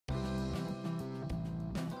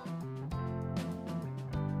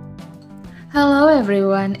Hello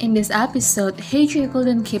everyone, in this episode, Heiji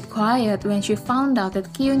couldn't keep quiet when she found out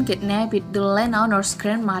that Kyun kidnapped the landowner's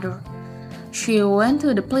grandmother. She went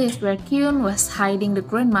to the place where Kyun was hiding the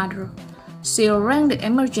grandmother. She rang the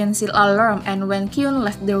emergency alarm and when Kyun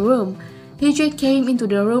left the room, Heiji came into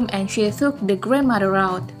the room and she took the grandmother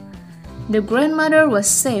out. The grandmother was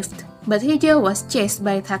saved, but Heiji was chased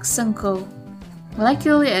by Tak Seung-ko.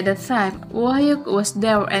 Luckily at the time, Woo-hyuk was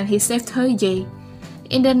there and he saved Heiji.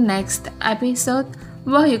 In the next episode,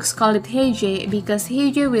 Woo-hyuk scolded Heiji because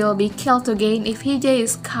Heiji will be killed again if Heiji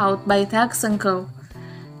is caught by Tak Seung-ko.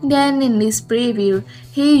 Then in this preview,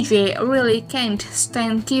 Heiji really can't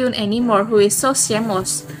stand Kyun anymore who is so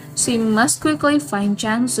shameless. She must quickly find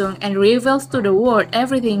Jang-sung and reveal to the world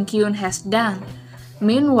everything Kyun has done.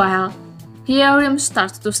 Meanwhile, Hyerim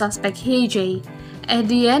starts to suspect Heiji. At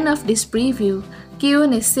the end of this preview,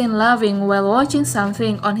 Kyun is seen laughing while watching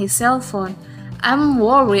something on his cell phone. I'm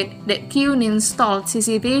worried that Kyun installed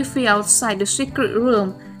CCTV outside the secret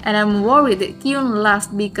room, and I'm worried that Kyun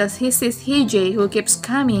laughed because he sees Heiji who keeps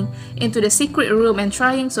coming into the secret room and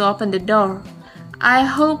trying to open the door. I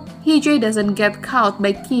hope Heiji doesn't get caught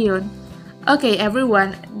by Kyun. Okay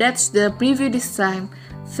everyone, that's the preview this time.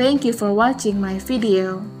 Thank you for watching my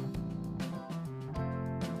video.